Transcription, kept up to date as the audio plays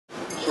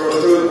for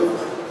approval.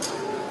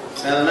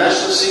 Now, the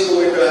National Single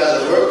Window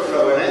has a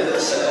workflow in it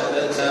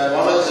that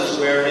monitors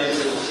where it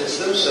is in the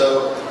system,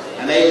 so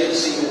an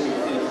agency will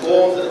be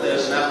informed that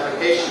there's an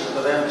application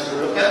for them to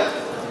look at.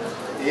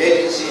 The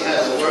agency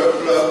has a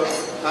workflow,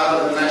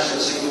 part of the National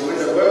Single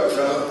Window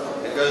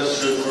workflow, that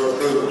goes through for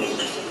approval.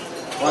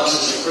 Once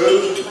it's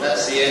approved,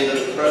 that's the end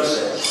of the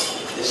process.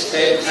 It's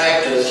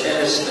tagged as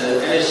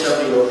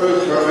NSW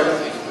approved permit,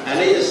 and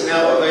it is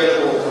now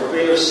available for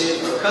VOC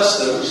for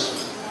customs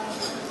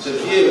to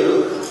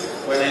view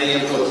when any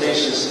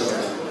importations come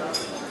in.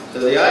 So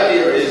the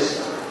idea is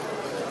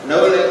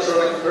no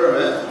electronic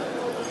permit,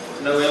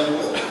 no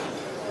import.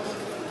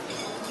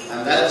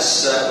 And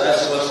that's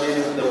what's been,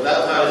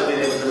 that part has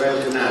been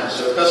implemented now.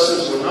 So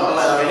customs will not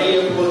allow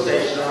any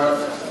importation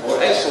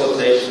or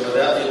exportation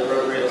without the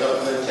appropriate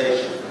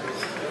documentation.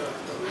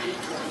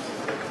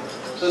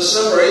 So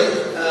summary,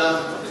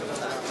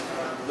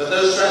 with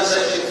those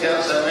transaction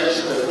counts I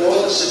mentioned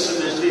before, the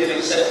system is being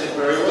accepted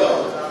very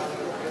well.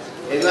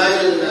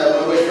 Imagine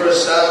when we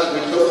first started,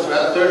 we talked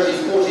about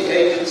 30, 40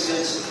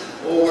 agencies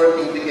all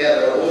working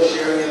together, all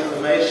sharing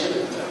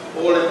information,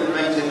 all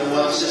implementing in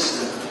one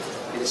system.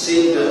 It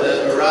seemed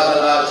a rather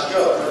large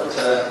job,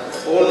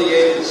 but all the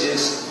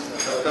agencies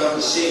have come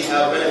to see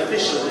how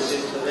beneficial this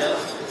is for them,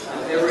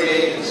 and every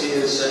agency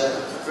is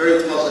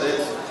very positive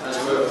and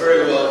worked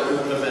very well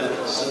to implement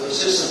it. So the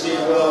system is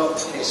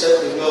being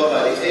accepted well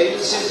by the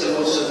agencies and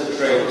also the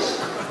traders.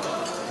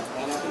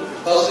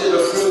 Positive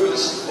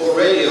improvements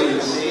already have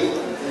been seen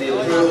in the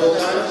approval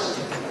times.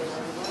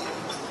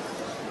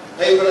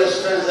 Paperless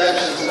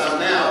transactions are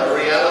now a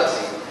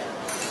reality.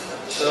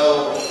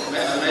 So, I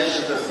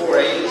mentioned before,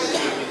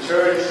 agencies would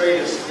deter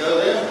traders to go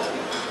there.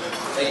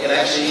 They can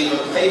actually even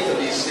pay for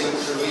these things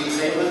through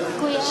e-payment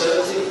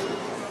facility.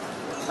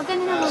 So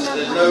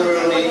there's no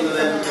real need for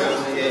them to go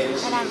to the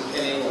agency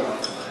anymore.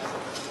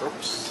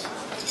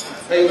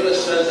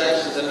 Paperless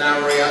transactions are now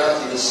a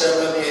reality in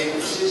several of the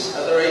agencies.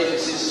 Other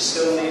agencies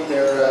still need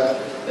their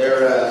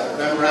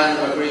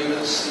memorandum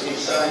agreements to be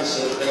signed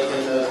so that they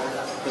can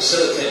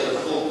facilitate the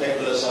full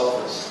paperless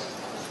offers.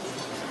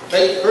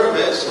 Fake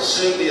permits will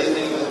soon be a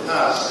thing of the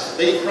past.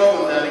 Big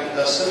problem down in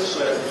customs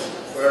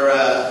where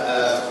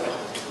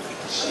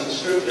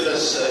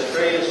unscrupulous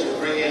traders will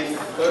bring in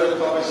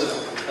photocopies of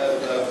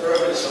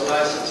permits or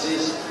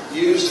licenses,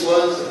 used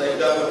ones that they've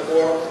done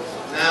before.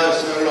 Now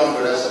it's no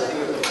longer, that's a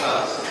thing of the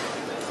past.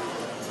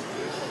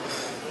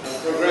 And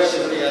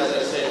progressively, as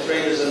I said,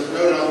 traders are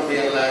no longer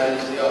being allowed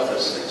into the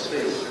office. Next,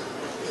 please.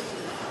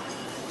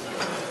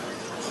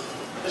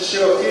 Just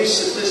show a few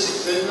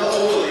statistics, but not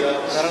all of the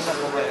offices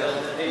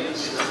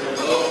agencies are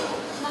involved.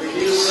 We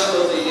use some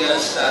of the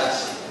stats.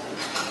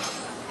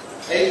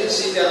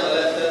 Agency down the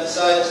left-hand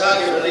side,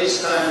 target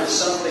release time is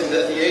something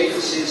that the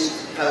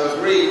agencies have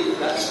agreed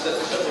that's their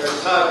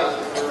target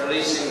for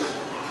releasing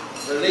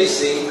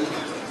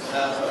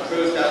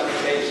approved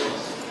applications.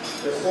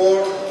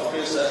 Before,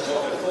 obviously that's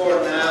what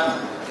before, now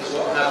is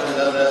what happened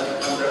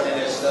under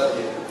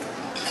NSW.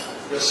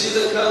 You'll see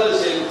the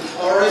colors in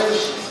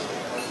orange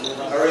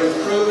are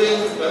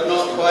improving, but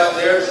not quite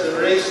there to the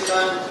release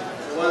time.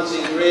 The ones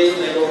in green,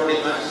 they've already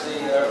matched the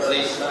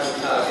release time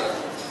target.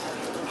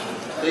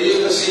 So you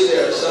can see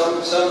there,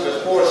 some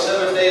before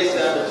 7 days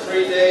down to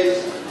 3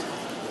 days,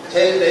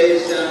 10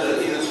 days down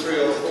to either 3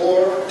 or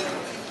 4,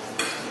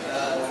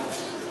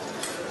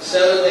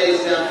 7 days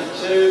down to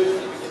 2,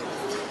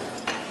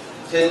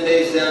 10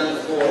 days down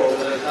to 4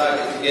 with a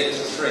target to get to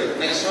 3.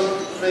 Next one,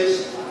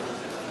 please.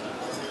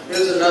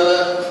 Here's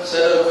another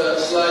set of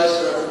slides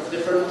for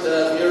different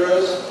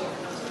bureaus.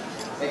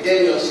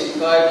 Again, you'll see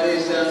 5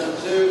 days down to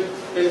 2,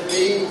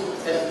 15,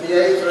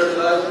 FBA,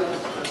 fertilizer,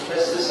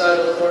 pesticide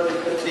authority,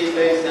 15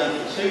 days down to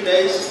 2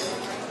 days,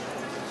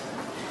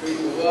 3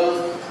 to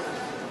 1.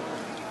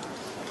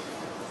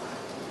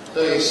 So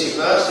you see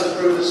vast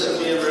improvements that are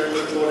being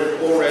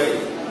recorded already.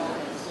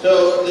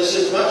 So this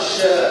is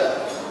much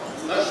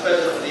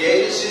better for the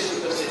agencies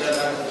because they don't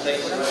have to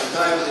take so much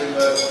time to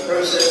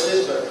process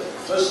this, but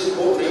most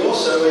importantly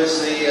also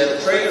is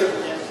the trader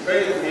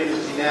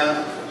community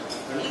now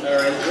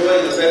are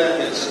enjoying the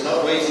benefits and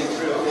not waiting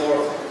 3 or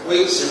 4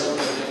 weeks in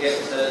order to get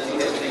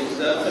things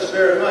done. Just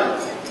bear in mind,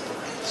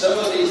 some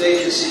of these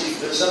agencies,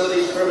 some of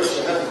these permits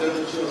you have to go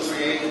to 2 or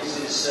 3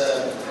 agencies.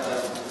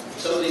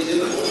 Some of these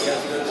imports you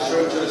have to go to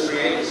 2 or 3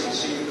 agencies,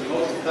 so you can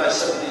multiply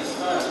some of these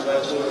times by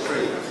 2 or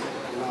 3.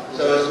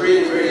 So it's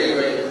really, really a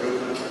great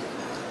improvement.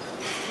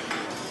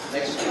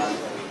 Next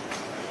please.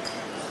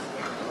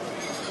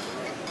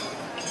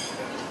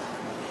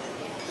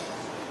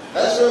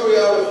 That's where we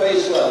are with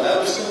phase 1. That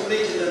was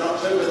completed in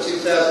October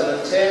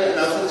 2010, and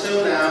up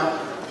until now,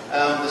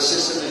 the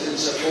system is in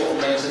support and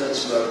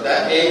maintenance mode.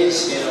 That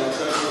ends in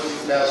October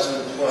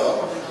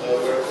 2012.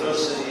 So we're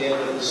close to the end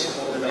of the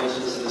support and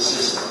maintenance of the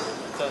system.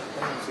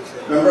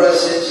 Remember I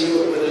said to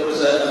you there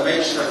was a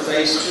mention of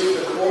phase 2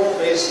 before.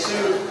 Phase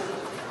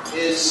 2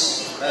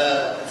 is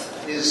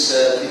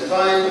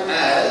defined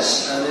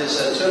as, and there's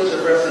terms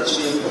of reference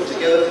being put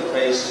together for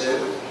phase 2.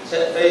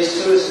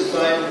 Phase 2 is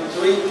defined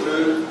to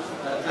include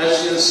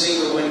actually a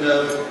single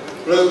window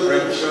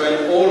blueprint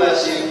showing all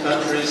ASEAN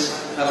countries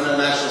having a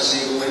national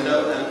single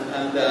window,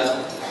 and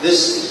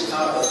this is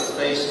part of the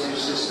phase 2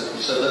 system,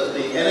 so that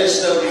the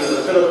NSW of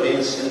the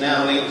Philippines can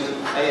now link to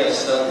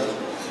ASW.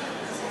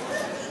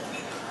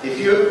 If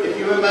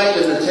you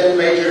imagine the 10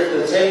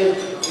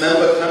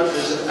 member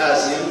countries of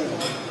ASEAN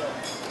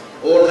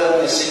all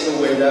having a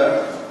single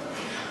window,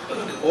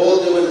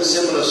 all doing a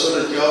similar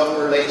sort of job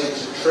related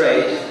to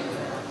trade,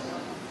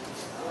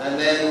 and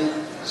then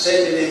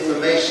sending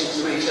information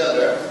to each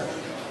other,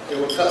 it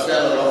will cut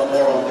down a lot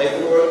more on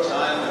paperwork,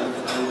 time,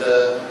 and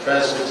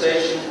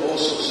transportation, all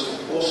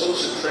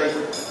sorts of trade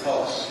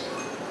costs.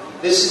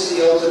 This is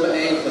the ultimate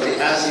aim for the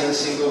ASEAN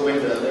single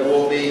window. There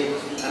will be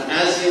an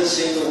ASEAN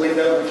single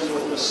window which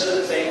will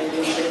facilitate the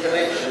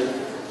interconnection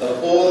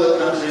of all the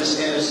countries'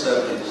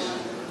 NSWs.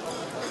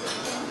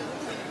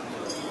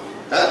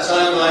 That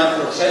timeline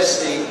for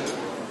testing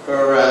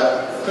for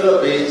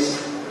Philippines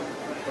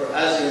for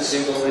ASEAN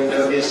single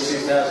window is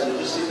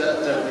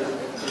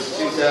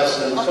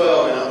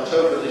 2012 in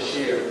October this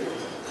year.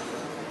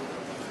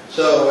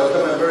 So we're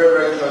coming very,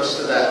 very close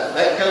to that.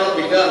 That cannot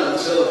be done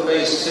until the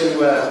phase 2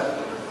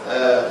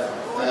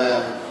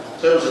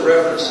 terms of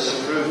reference is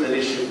approved and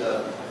issued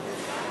though.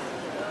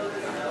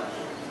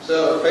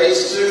 So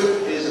phase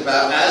 2 is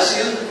about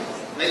ASEAN.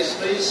 Next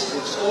please.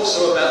 It's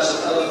also about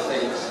some other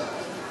things.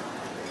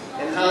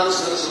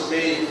 Enhancements will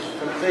be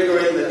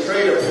configuring the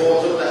trader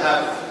portal to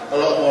have a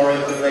lot more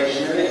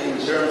information in it, in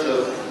terms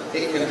of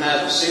it can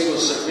have single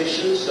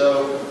submission,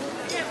 so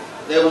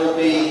there will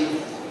be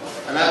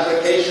an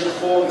application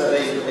form that a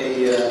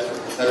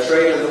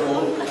trader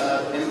will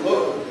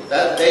input.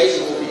 That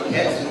data will be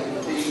kept in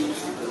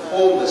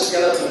the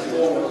skeleton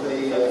form of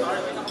the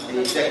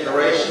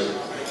declaration.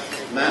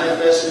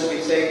 Manifest will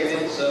be taken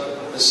in, so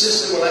the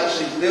system will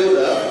actually build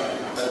up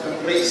a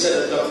complete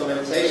set of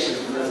documentation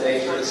from the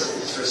data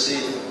it's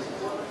receiving.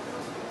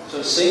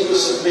 So single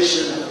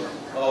submission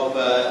of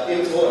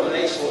import and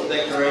export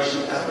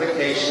declaration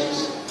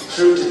applications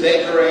through to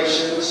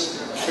declarations,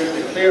 through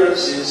to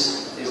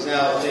clearances is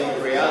now a thing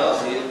of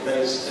reality in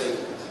phase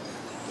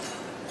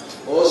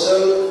 2.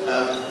 Also,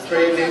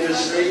 trade and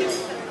industry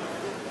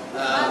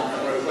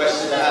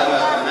requested to have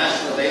a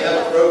national, they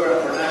have a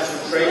program for a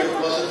national trade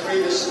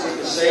repository. This will be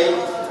the same.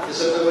 This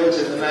will go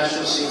into the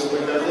national single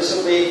window. This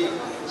will be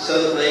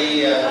so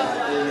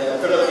that the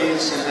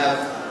Philippines can have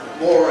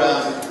more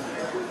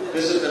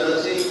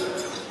visibility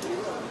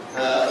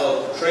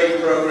of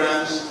trade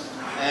programs,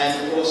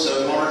 and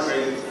also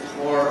monitoring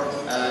more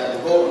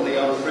importantly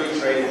on free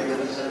trade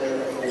agreements and their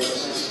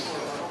performances.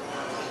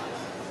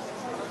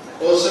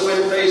 Also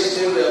in phase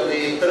 2 there will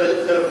be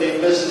Philippine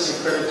business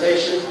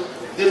accreditation,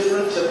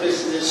 different to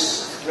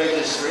business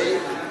registry.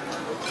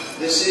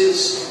 This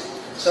is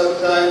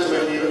sometimes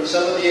when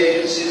some of the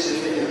agencies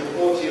in the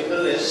 40 of the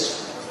list,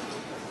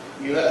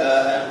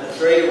 a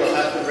trader will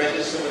have to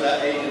register with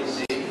that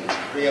agency to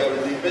be able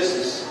to do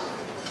business.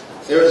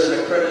 There is an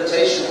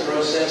accreditation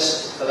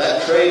process for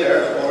that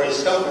trader or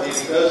his company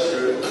to go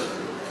through,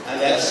 and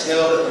that's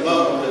held at the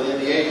moment within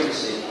the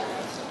agency.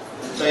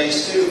 In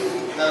phase 2,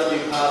 that will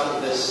be part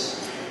of this.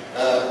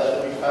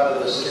 That will be part of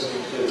the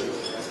system too.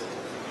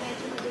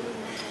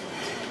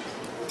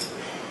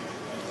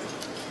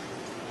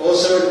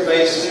 Also in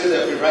phase 2,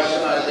 there will be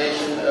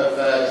rationalization of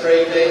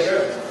trade data.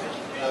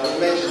 We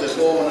mentioned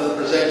before, one of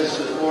the presenters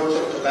before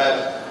talked about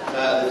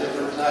the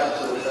different types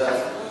of,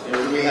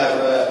 we have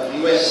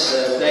US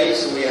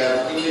dates, and we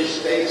have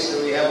English dates,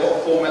 and we have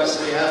what formats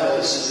do we have? Well,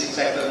 this is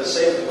exactly the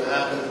same that will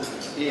happen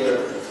here.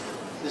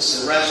 This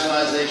is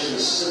rationalization,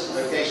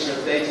 simplification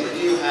of data. If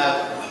you have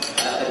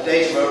a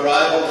date of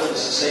arrival that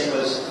is the same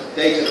as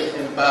date of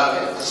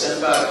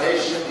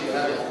disembarkation, you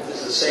have it,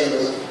 it's the same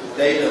as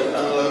date of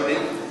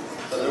unloading.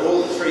 But they're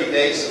all the 3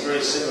 dates are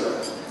very similar.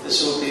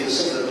 This will be the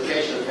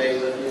simplification of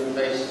data in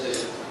phase 2.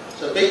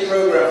 So a big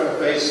program for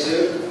phase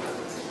 2.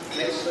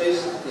 Next please.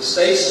 The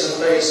status of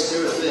phase 2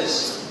 is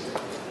this.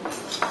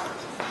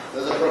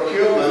 For the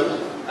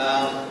procurement,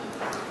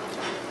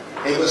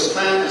 it was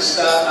planned to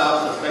start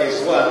after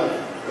phase 1,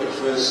 which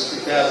was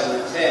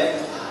 2010.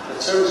 The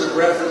terms of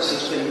reference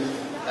has been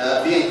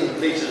being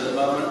completed at the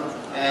moment,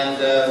 and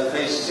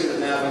phase 2 has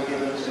now been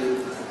given to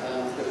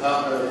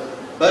Department of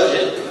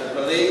Budget, I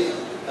believe,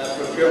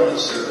 Procurement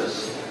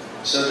Service.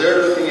 So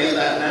they're looking at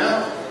that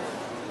now.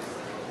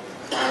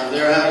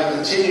 They're having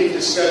continued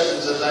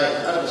discussions, as I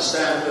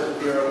understand, with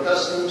the Bureau of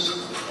Customs,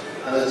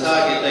 and the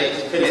target date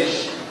to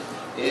finish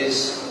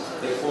is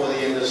before the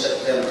end of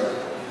September.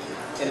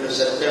 End of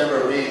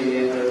September being the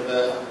end of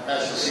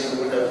National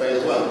Single Window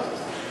Phase 1.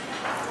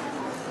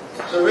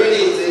 So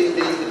really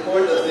the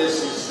point of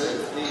this is that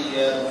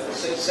the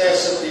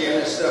success of the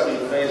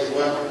NSW Phase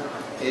 1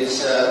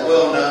 is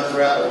well known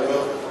throughout the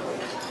world.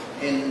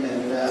 In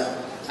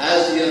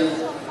ASEAN,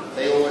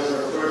 they always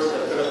refer to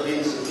the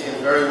Philippines as being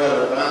very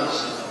well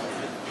advanced.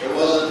 It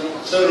wasn't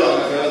so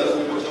long ago that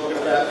we were talking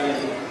about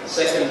being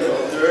second or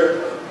third.